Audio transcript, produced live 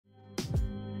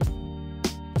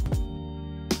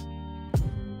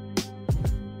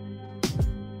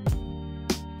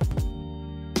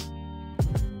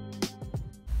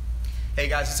Hey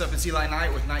guys, what's up? It's Eli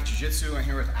Knight with Knight Jiu-Jitsu. I'm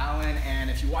here with Alan, and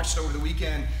if you watched over the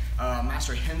weekend,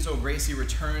 Master Renzo Gracie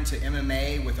returned to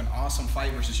MMA with an awesome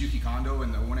fight versus Yuki Kondo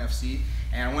in the 1FC.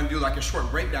 And I want to do like a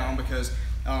short breakdown because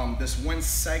this one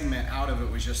segment out of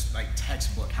it was just like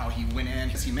textbook, how he went in.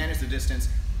 He managed the distance.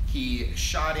 He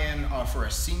shot in for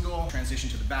a single, transition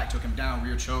to the back, took him down,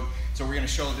 rear choke. So we're going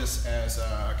to show this as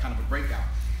kind of a breakdown.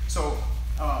 So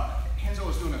Renzo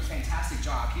was doing a fantastic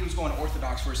job. He was going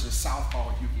orthodox versus southpaw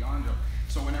with Yuki Kondo.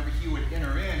 So whenever he would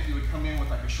enter in, he would come in with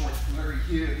like a short flurry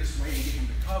here, this way, and get him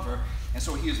to cover. And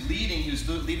so he was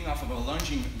leading off of a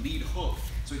lunging lead hook.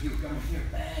 So he would come in here,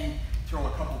 bang, throw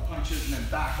a couple punches, and then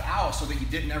back out so that he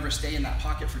didn't ever stay in that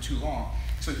pocket for too long.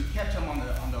 So he kept him on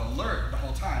the alert the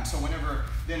whole time. So whenever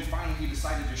then finally he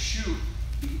decided to shoot,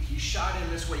 he shot in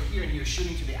this way here, and he was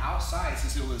shooting to the outside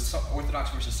since it was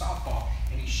orthodox versus southpaw,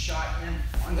 and he shot in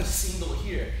on the single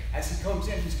here. As he comes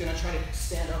in, he's going to try to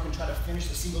stand up and try to finish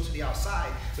the single to the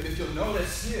outside. But if you'll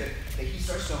notice here that he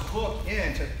starts to hook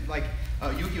in to, like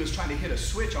Yuki was trying to hit a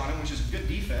switch on him, which is a good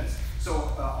defense. So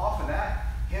off of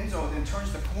that, Renzo then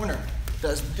turns the corner,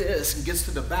 does this, and gets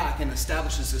to the back and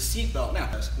establishes his seatbelt. Now,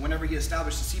 whenever he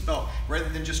established the seatbelt, rather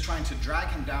than just trying to drag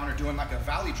him down or doing like a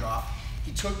valley drop,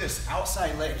 he took this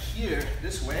outside leg here,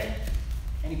 this way,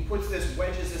 and he puts this,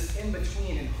 wedges this in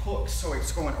between and hooks. So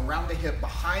it's going around the hip,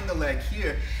 behind the leg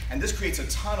here, and this creates a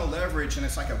ton of leverage, and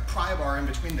it's like a pry bar in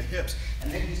between the hips.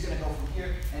 And then he's gonna go from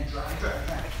here and drag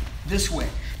this way.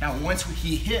 Now, once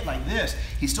he hit like this,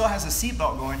 he still has a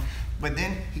seatbelt going, but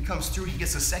then he comes through, he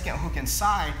gets a second hook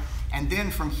inside, and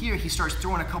then from here, he starts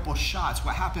throwing a couple shots.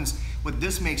 What happens, what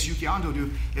this makes Yuki Kondo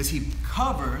do is he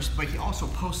covers, but he also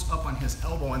posts up on his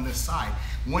elbow on this side.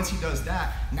 Once he does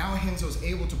that, now Renzo's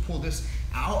able to pull this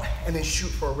out and then shoot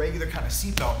for a regular kind of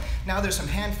seatbelt. Now there's some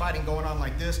hand fighting going on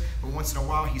like this, but once in a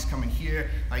while he's coming here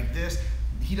like this.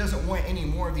 He doesn't want any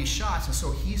more of these shots, and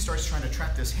so he starts trying to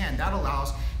trap this hand. That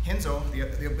allows Renzo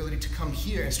the ability to come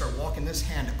here and start walking this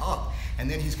hand up,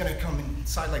 and then he's gonna come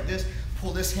inside like this,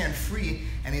 pull this hand free,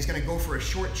 and he's gonna go for a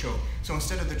short choke. So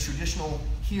instead of the traditional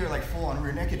here, like full on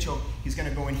rear naked choke, he's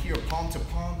gonna go in here, palm to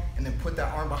palm, and then put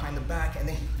that arm behind the back, and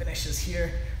then he finishes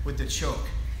here with the choke.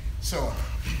 So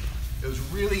it was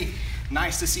really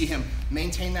nice to see him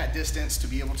maintain that distance to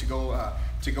be able to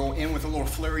go in with a little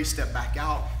flurry, step back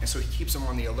out, and so he keeps him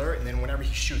on the alert. And then whenever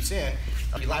he shoots in,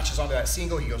 he latches onto that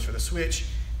single, he goes for the switch,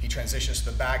 he transitions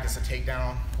to the back, gets a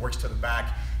takedown, works to the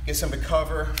back, gets him to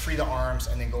cover, free the arms,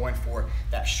 and then go in for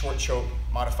that short choke,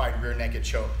 modified rear naked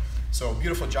choke. So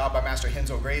beautiful job by Master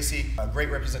Renzo Gracie, a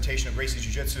great representation of Gracie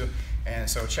Jiu-Jitsu, and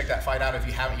so check that fight out if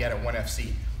you haven't yet at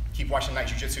 1FC. Keep watching Knight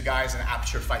Jiu-Jitsu, guys, and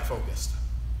Aperture Fight Focused.